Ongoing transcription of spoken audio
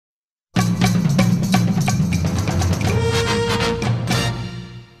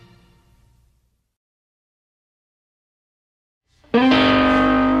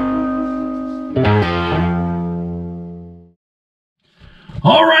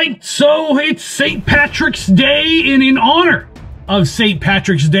All right, so it's St. Patrick's Day, and in honor of St.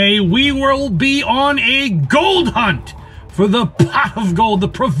 Patrick's Day, we will be on a gold hunt for the pot of gold, the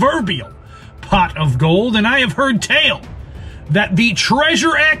proverbial pot of gold. And I have heard tale that the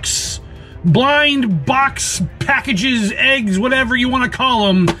Treasure X blind box packages, eggs, whatever you want to call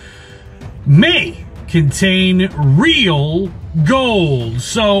them, may contain real gold.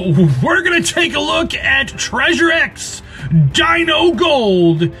 So we're gonna take a look at Treasure X Dino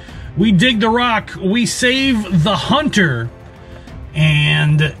Gold. We dig the rock, we save the hunter,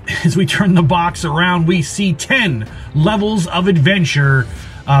 and as we turn the box around, we see 10 levels of adventure.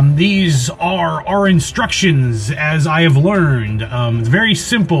 These are our instructions, as I have learned. It's very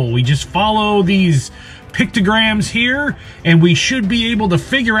simple. We just follow these pictograms here, and we should be able to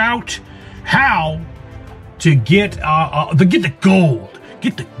figure out how to get the gold.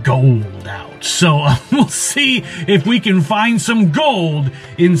 Get the gold out. So we'll see if we can find some gold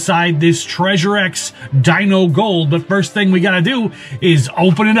inside this Treasure X Dino Gold. But first thing we gotta do is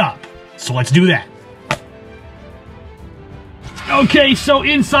open it up. So let's do that. Okay, so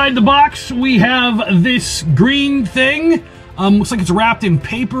inside the box we have this green thing. Looks like it's wrapped in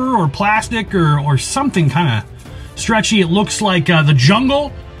paper or plastic or something kind of stretchy. It looks like the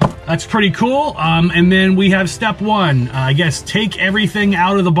jungle. That's pretty cool. And then we have step one. I guess take everything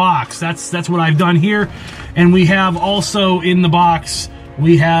out of the box. That's what I've done here. And we have also in the box,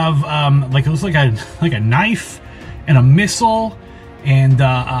 we have like it looks like a knife and a missile and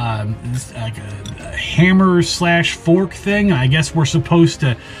like a hammer slash fork thing. I guess we're supposed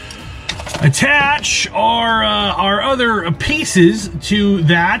to attach our other pieces to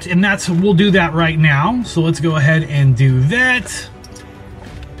that, and we'll do that right now. So let's go ahead and do that.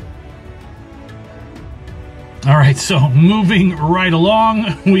 All right, so moving right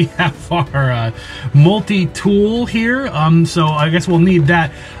along, we have our multi-tool here. So I guess we'll need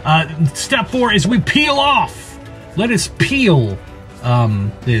that. Step 4 is we peel off. Let us peel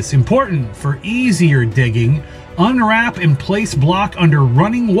this. Important for easier digging. Unwrap and place block under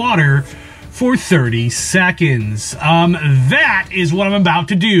running water for 30 seconds. That is what I'm about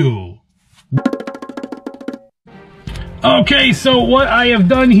to do. Okay, so what I have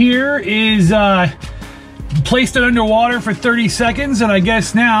done here is placed it underwater for 30 seconds, and I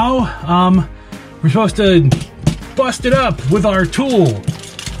guess now we're supposed to bust it up with our tool.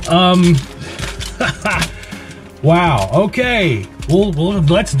 Wow, okay, well,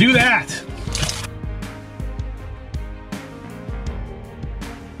 let's do that.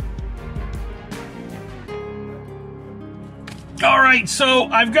 All right, so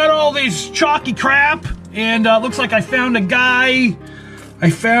I've got all this chalky crap, and looks like I found a guy. I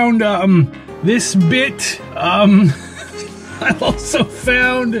found this bit. I also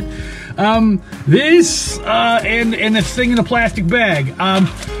found this and a thing in a plastic bag.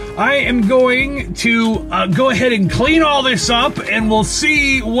 I am going to go ahead and clean all this up, and we'll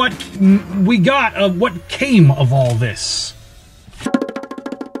see what we got, what came of all this.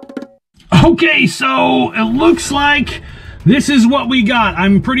 Okay, so it looks like this is what we got.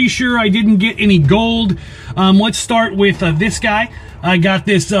 I'm pretty sure I didn't get any gold. Let's start with this guy. I got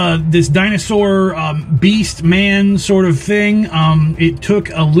this this dinosaur beast man sort of thing. It took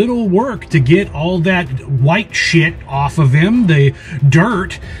a little work to get all that white shit off of him, the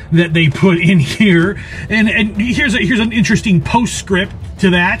dirt that they put in here. And here's an interesting postscript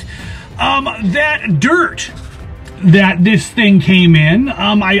to that. That dirt that this thing came in,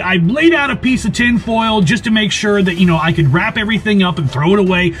 I laid out a piece of tin foil just to make sure that, you know, I could wrap everything up and throw it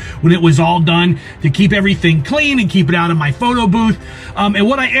away when it was all done, to keep everything clean and keep it out of my photo booth. And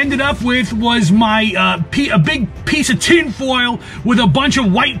what I ended up with was my a big piece of tin foil with a bunch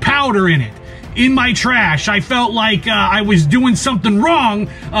of white powder in it in my trash. I felt like I was doing something wrong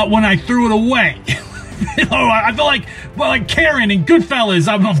when I threw it away. You know, I feel like Karen in Goodfellas.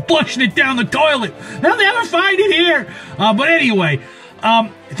 I'm flushing it down the toilet. They'll never find it here. But anyway,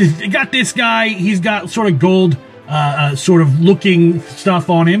 got this guy. He's got sort of gold, sort of looking stuff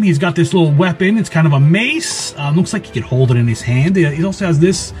on him. He's got this little weapon. It's kind of a mace. Looks like he could hold it in his hand. He also has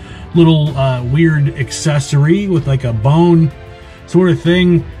this little weird accessory with like a bone sort of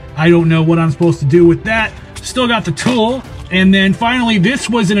thing. I don't know what I'm supposed to do with that. Still got the tool. And then finally, this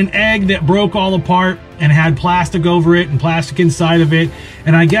was in an egg that broke all apart and had plastic over it and plastic inside of it.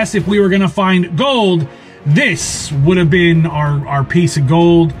 And I guess if we were going to find gold, this would have been our piece of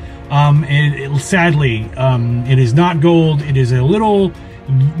gold. Sadly, it is not gold. It is a little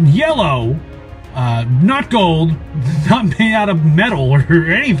yellow, not gold, not made out of metal or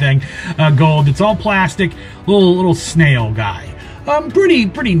anything, gold. It's all plastic, little snail guy.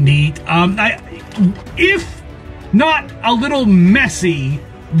 Pretty neat. If not a little messy,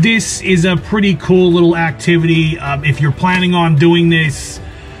 this is a pretty cool little activity. If you're planning on doing this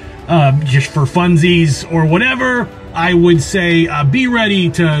just for funsies or whatever, I would say be ready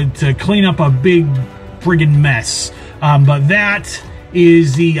to clean up a big friggin' mess. But that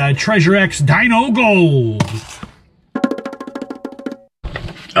is the Treasure X Dino Gold.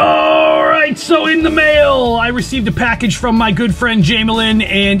 Alright, so in the mail, I received a package from my good friend Jamelin,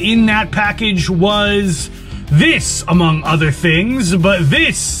 and in that package was this, among other things, but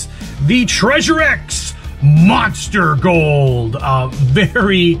this, the Treasure X Monster Gold.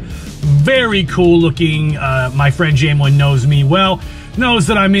 Very, very cool looking. My friend Jamelin knows me well, knows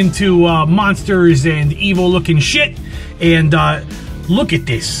that I'm into monsters and evil looking shit, and look at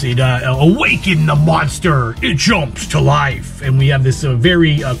this. It awakened the monster. It jumps to life. And we have this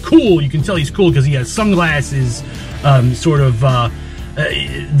very cool, you can tell he's cool because he has sunglasses, sort of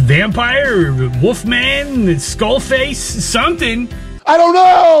vampire, wolfman, skull face, something. I don't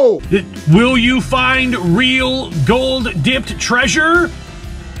know! Will you find real gold-dipped treasure?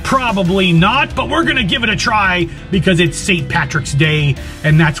 Probably not, but we're gonna give it a try because it's St. Patrick's Day,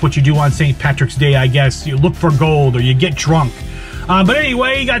 and that's what you do on St. Patrick's Day, I guess. You look for gold or you get drunk. But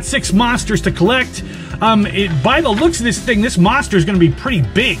anyway, you got 6 monsters to collect. By the looks of this thing, this monster is going to be pretty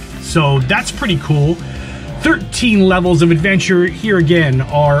big, so that's pretty cool. 13 levels of adventure. Here again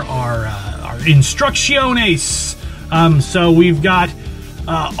are our instrucciones. So we've got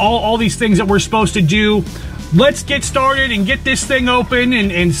all these things that we're supposed to do. Let's get started and get this thing open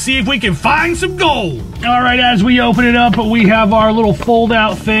and see if we can find some gold. All right, as we open it up, we have our little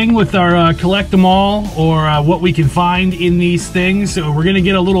fold-out thing with our collect them all, or what we can find in these things. So we're gonna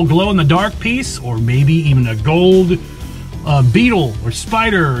get a little glow-in-the-dark piece, or maybe even a gold beetle or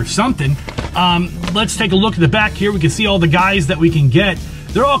spider or something. Let's take a look at the back here. We can see all the guys that we can get.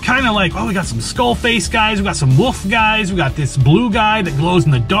 They're all kind of like, oh, we got some skull face guys, we got some wolf guys, we got this blue guy that glows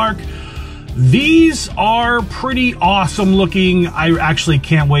in the dark. These are pretty awesome looking. I actually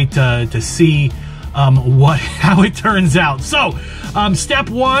can't wait to see how it turns out. So, step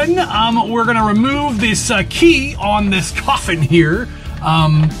 1, we're gonna remove this key on this coffin here.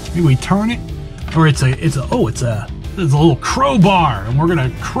 Maybe we turn it, or it's a little crowbar, and we're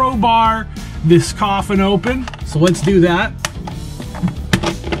gonna crowbar this coffin open. So let's do that.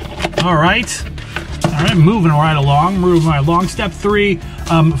 All right, moving right along. Step 3.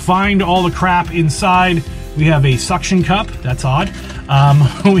 Find all the crap inside. We have a suction cup. That's odd.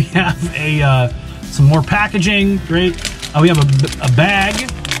 We have some more packaging. Great. We have a bag.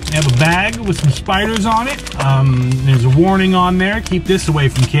 We have a bag with some spiders on it. There's a warning on there. Keep this away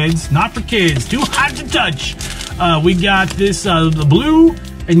from kids. Not for kids. Too hot to touch. We got this the blue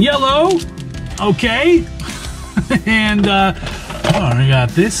and yellow. Okay. And we got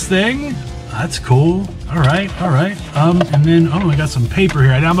this thing. That's cool. All right. And then, I got some paper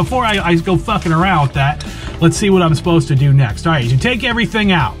here. Now, before I go fucking around with that, let's see what I'm supposed to do next. All right, you take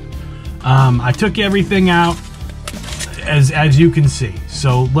everything out. I took everything out, as you can see.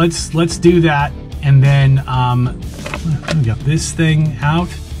 So let's do that, and then we got this thing out,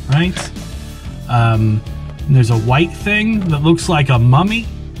 right? And there's a white thing that looks like a mummy,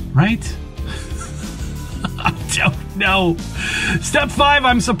 right? I don't know. Step 5,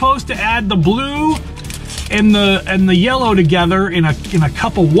 I'm supposed to add the blue and the yellow together in a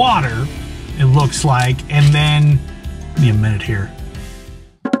cup of water, it looks like, and then give me a minute here.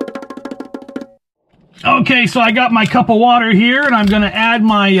 Okay, so I got my cup of water here, and I'm gonna add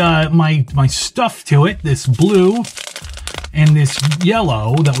my my stuff to it, this blue and this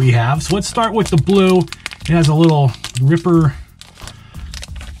yellow that we have. So let's start with the blue. It has a little ripper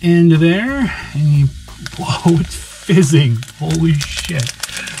end there, and you, whoa, it's fizzing. Holy shit.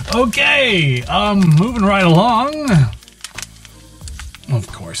 Okay, moving right along. Of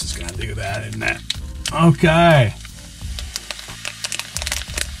course it's gonna do that, isn't it? Okay.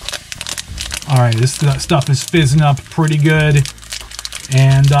 All right, this stuff is fizzing up pretty good.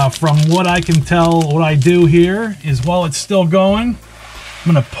 And from what I can tell, what I do here is while it's still going, I'm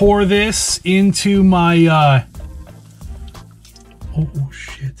gonna pour this into my, oh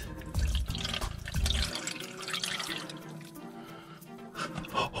shit.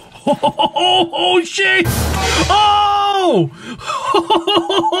 Oh shit! Oh!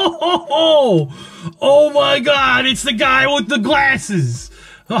 Oh my god, it's the guy with the glasses!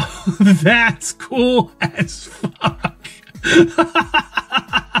 Oh, that's cool as fuck.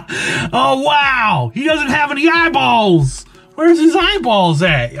 Oh wow! He doesn't have any eyeballs! Where's his eyeballs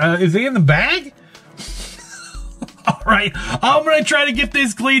at? Is he in the bag? Alright, I'm gonna try to get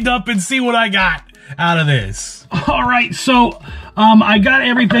this cleaned up and see what I got out of this. Alright, so I got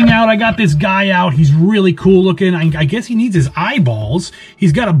everything out. I got this guy out. He's really cool looking. I guess he needs his eyeballs.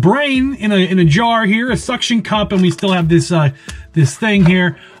 He's got a brain in a jar here, a suction cup, and we still have this this thing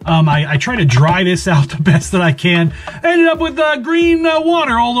here. I try to dry this out the best that I can. I ended up with green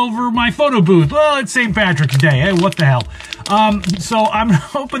water all over my photo booth. Well, it's St. Patrick's Day. Hey, what the hell? So I'm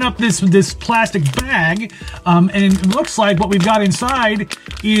opening up this plastic bag, and it looks like what we've got inside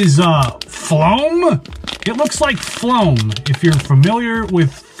is phloem. It looks like phloem, if you're familiar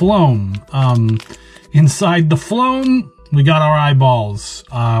with phloem. Inside the phloem, we got our eyeballs.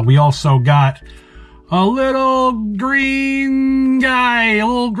 We also got a little green guy, a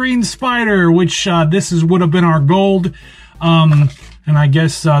little green spider, which would have been our gold. And I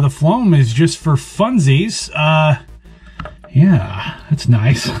guess the phloem is just for funsies. Yeah, that's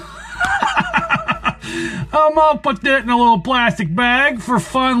nice. I'll put that in a little plastic bag for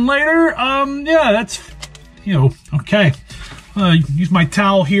fun later. Yeah, that's, you know, okay. Use my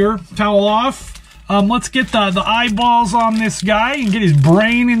towel here, towel off. Let's get the eyeballs on this guy and get his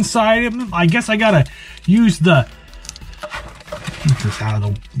brain inside him. I guess I gotta use get this out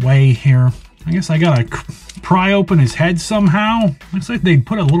of the way here. I guess I gotta pry open his head somehow. Looks like they'd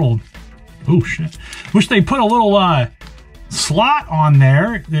put a little, oh shit. Wish they put a little slot on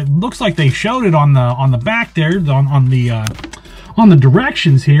there. It looks like they showed it on the back there, on the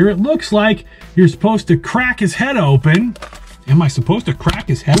directions here. It looks like you're supposed to crack his head open. Am I supposed to crack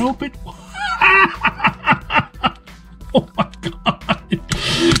his head open? Oh my god.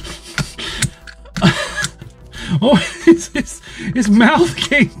 Oh, his mouth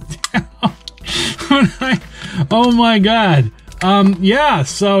came down. Oh my god. Yeah,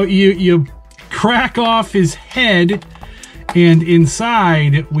 so you crack off his head, and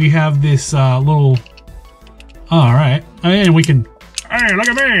inside we have this little, all right, and we can, hey, look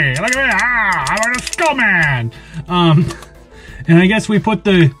at me, I'm a skull man. And I guess we put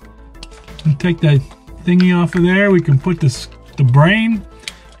take the thingy off of there. We can put the brain.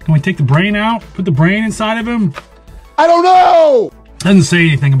 Can we take the brain out? Put the brain inside of him? I don't know! Doesn't say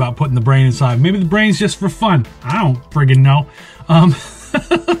anything about putting the brain inside. Maybe the brain's just for fun. I don't friggin' know.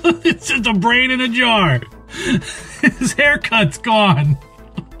 It's just a brain in a jar. His haircut's gone.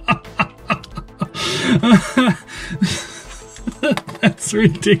 That's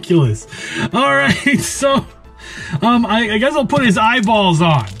ridiculous. All right, so I guess I'll put his eyeballs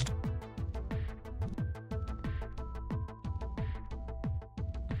on.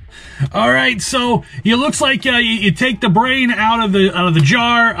 All right, so it looks like you take the brain out of the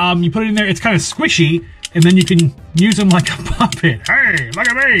jar. You put it in there. It's kind of squishy, and then you can use him like a puppet. Hey, look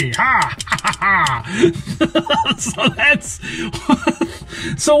at me! Ha ha ha! So that's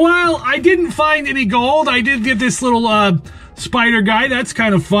so. While I didn't find any gold, I did get this little spider guy. That's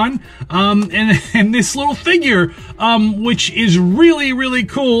kind of fun. And this little figure, which is really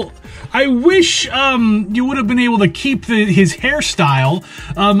cool. I wish you would have been able to keep his hairstyle,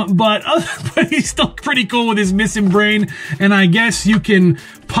 but he's still pretty cool with his missing brain, and I guess you can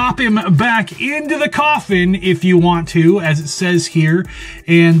pop him back into the coffin if you want to, as it says here,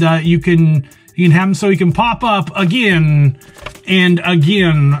 and you can have him so he can pop up again and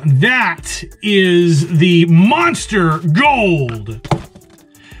again. That is the monster gold.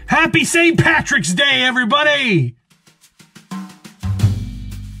 Happy St. Patrick's Day, everybody!